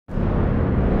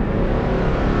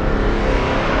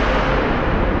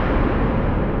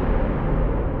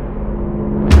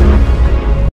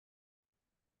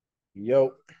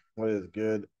Yo, what is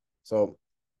good? So,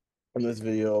 in this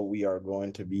video, we are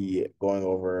going to be going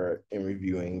over and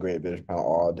reviewing Great British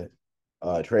Pound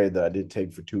Odd trade that I did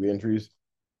take for two entries.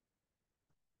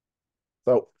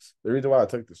 So, the reason why I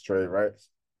took this trade, right?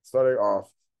 Starting off,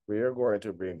 we are going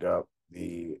to bring up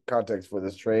the context for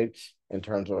this trade in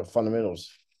terms of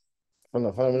fundamentals. From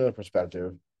the fundamental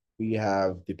perspective, we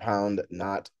have the pound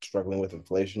not struggling with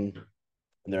inflation,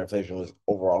 and their inflation was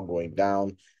overall going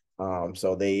down.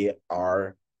 So they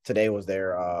are today was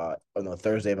their oh no,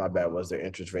 Thursday, my bad, was their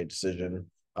interest rate decision.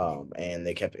 And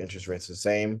they kept interest rates the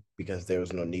same because there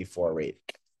was no need for a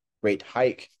rate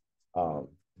hike um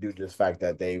due to the fact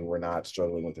that they were not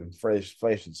struggling with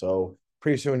inflation. So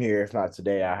pretty soon here, if not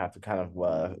today, I have to kind of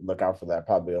look out for that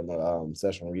probably on the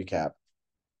session recap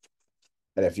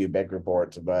and a few bank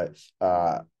reports. But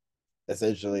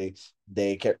essentially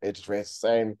they kept interest rates the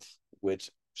same,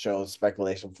 which shows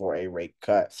speculation for a rate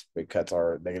cut. Rate cuts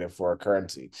are negative for a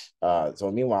currency.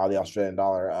 So meanwhile, the Australian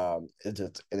dollar is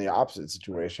in the opposite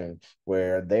situation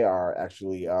where they are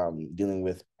actually dealing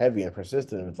with heavy and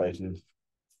persistent inflation,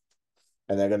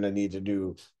 and they're going to need to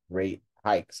do rate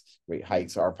hikes. Rate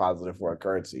hikes are positive for a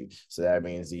currency, so that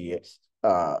means the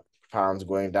uh, pounds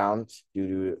going down due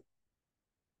to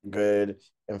good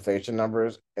inflation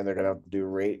numbers, and they're going to do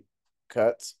rate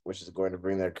cuts, which is going to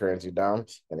bring their currency down.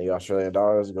 And the Australian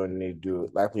dollar is going to need to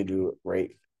likely do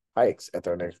rate hikes at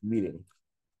their next meeting,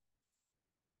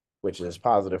 which is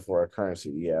positive for a currency.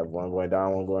 You have one going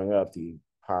down, one going up. The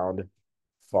pound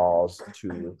falls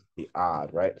to the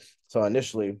odd, right? So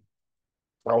initially,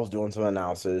 I was doing some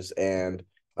analysis, and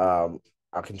I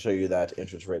can show you that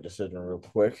interest rate decision real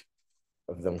quick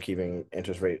of them keeping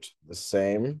interest rates the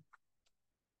same.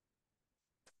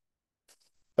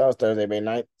 That was Thursday, May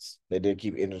 9th. They did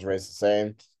keep interest rates the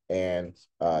same. And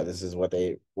this is what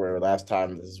they were last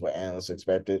time. This is what analysts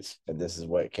expected. And this is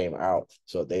what came out.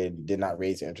 So they did not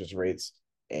raise interest rates.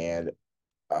 And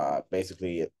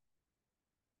basically,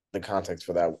 the context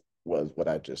for that was what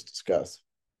I just discussed.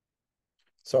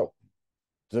 So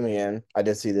zooming in, I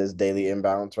did see this daily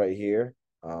imbalance right here.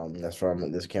 That's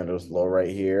from this candle's low right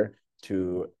here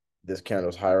to this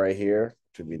candle's high right here,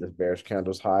 to be this bearish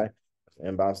candle's high.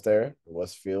 Imbalance there. It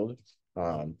was filled.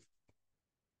 Dropped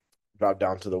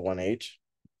down to the 1H.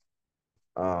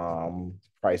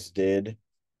 Price did.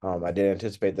 I did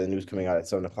anticipate the news coming out at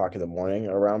 7 o'clock in the morning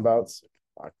around bouts.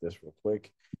 Lock this real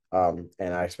quick. And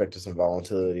I expected some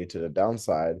volatility to the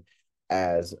downside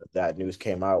as that news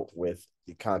came out with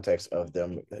the context of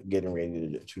them getting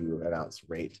ready to announce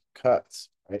rate cuts.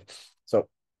 Right. So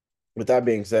with that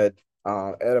being said,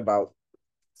 at about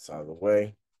out of the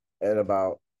way, at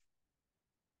about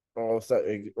oh, so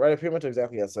right, pretty much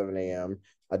exactly at 7 a.m.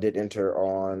 I did enter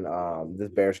on this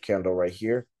bearish candle right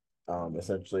here.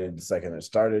 Essentially, the second it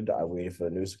started, I waited for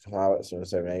the news to come out. As soon as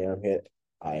 7 a.m. hit,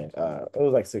 it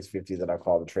was like 6:50 that I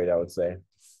called the trade, I would say.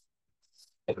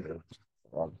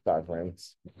 Wrong time frame.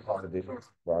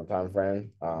 Wrong time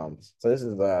frame. So this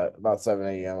is about 7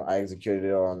 a.m. I executed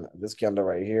it on this candle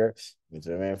right here. Let me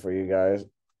zoom in for you guys.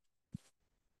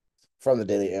 From the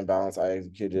daily imbalance, I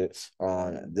executed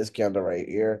on this candle right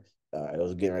here. It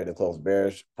was getting ready to close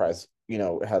bearish. Price, had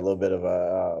a little bit of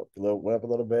went up a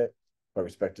little bit, with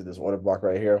respect to this order block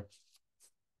right here.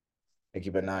 And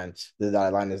keep in mind, the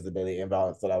dotted line is the daily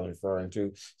imbalance that I was referring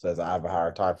to. So as I have a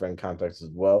higher time frame context as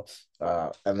well.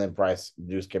 And then price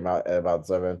juice came out at about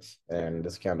 7, and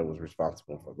this candle was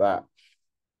responsible for that.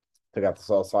 Took out the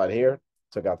sell side here,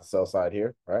 took out the sell side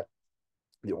here, right?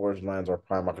 The orange lines are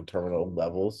prime market terminal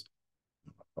levels.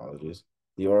 Apologies.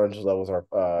 The orange levels are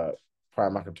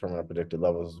prime market terminal predicted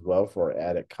levels as well for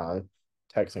added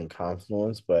context and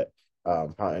confluence, but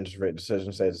pound interest rate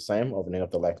decision stays the same, opening up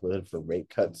the likelihood for rate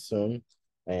cuts soon.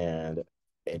 And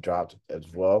it dropped as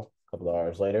well a couple of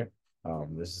hours later.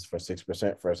 This is for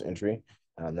 6% first entry.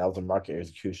 That was a market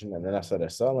execution. And then I set a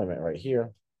sell limit right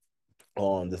here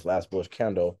on this last bullish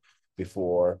candle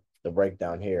before the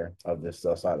breakdown here of this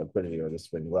sell side liquidity or this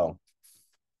swing low.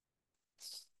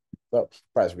 So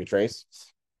price retrace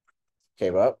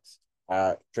came up.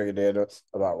 I triggered it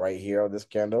about right here on this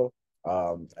candle.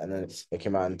 And then it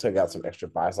came out and took out some extra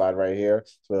buy side right here.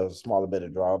 So it was a smaller bit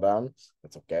of drawdown.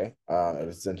 That's okay. It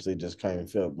essentially just came and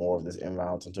filled more of this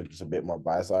imbalance and took just a bit more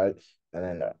buy side. And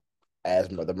then as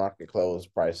the market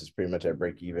closed, price is pretty much at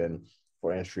break even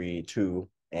for entry 2,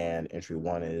 and entry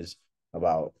 1 is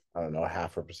about, I don't know,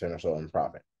 0.5% or so in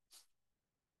profit.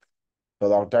 So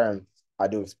long term, I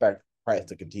do expect price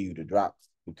to continue to drop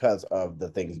because of the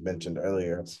things mentioned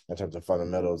earlier in terms of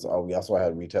fundamentals. We also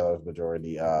had retailers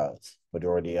majority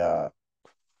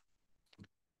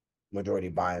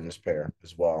buying this pair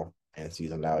as well. and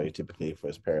seasonality typically for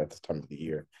this pair at this time of the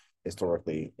year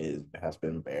historically has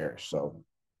been bearish. So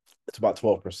it's about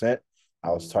 12%. I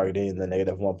was targeting the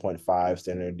negative 1.5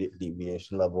 standard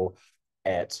deviation level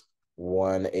at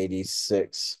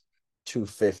 186,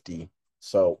 250.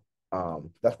 So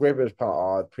that's great British pound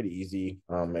odd, pretty easy.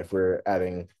 If we're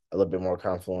adding a little bit more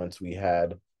confluence, we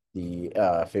had the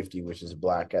 50, which is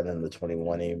black, and then the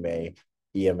 21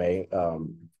 EMA,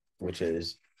 which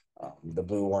is the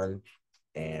blue one.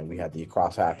 And we had the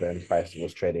cross happen. Price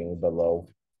was trading below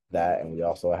that, and we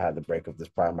also had the break of this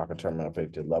prime market terminal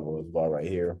predicted level as well right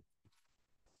here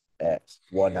at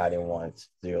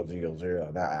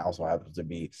 191,000. That also happens to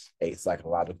be a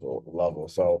psychological level.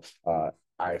 So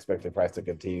I expect the price to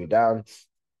continue down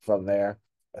from there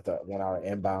at the 1 hour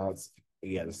imbalance.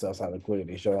 Again, the sell side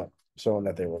liquidity showing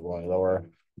that they were going lower,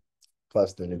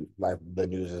 plus the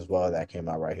news as well that came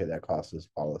out right here that causes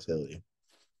volatility.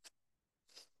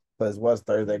 Because it was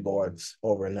Thursday going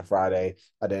over into Friday.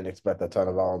 I didn't expect a ton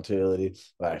of volatility,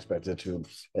 but I expected to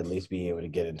at least be able to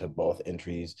get into both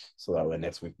entries so that when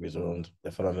next week resumed,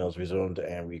 the fundamentals resumed,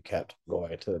 and we kept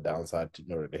going to the downside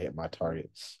in order to hit my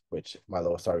target, which my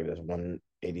lowest target is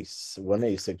 186,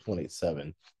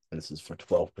 187, and this is for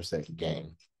 12%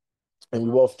 gain. And we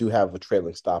both do have a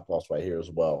trailing stop loss right here as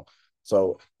well.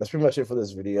 So that's pretty much it for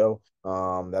this video.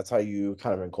 That's how you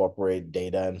kind of incorporate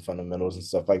data and fundamentals and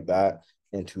stuff like that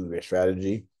into your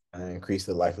strategy and increase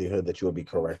the likelihood that you will be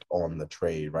correct on the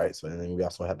trade, right? So and then we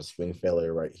also have the swing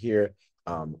failure right here,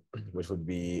 which would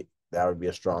be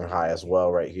a strong high as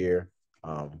well right here.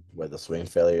 Where the swing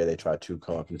failure, they tried to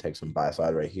come up and take some buy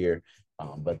side right here,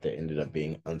 but they ended up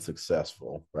being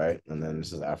unsuccessful, right? And then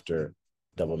this is after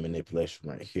double manipulation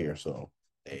right here. So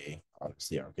they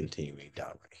obviously are continuing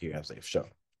down right here as they've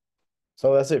shown.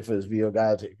 So that's it for this video,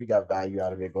 guys. If you got value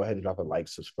out of it, go ahead and drop a like,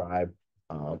 subscribe.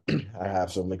 I have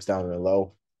some links down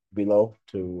below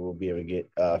to be able to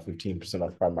get 15%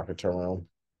 off prime market terminal,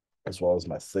 as well as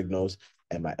my signals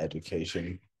and my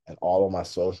education and all of my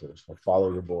socials. So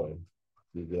follow your boy.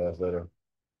 See you guys later.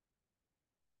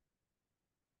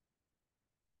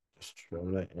 Just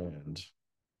trim the end.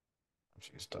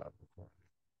 Actually, stop recording.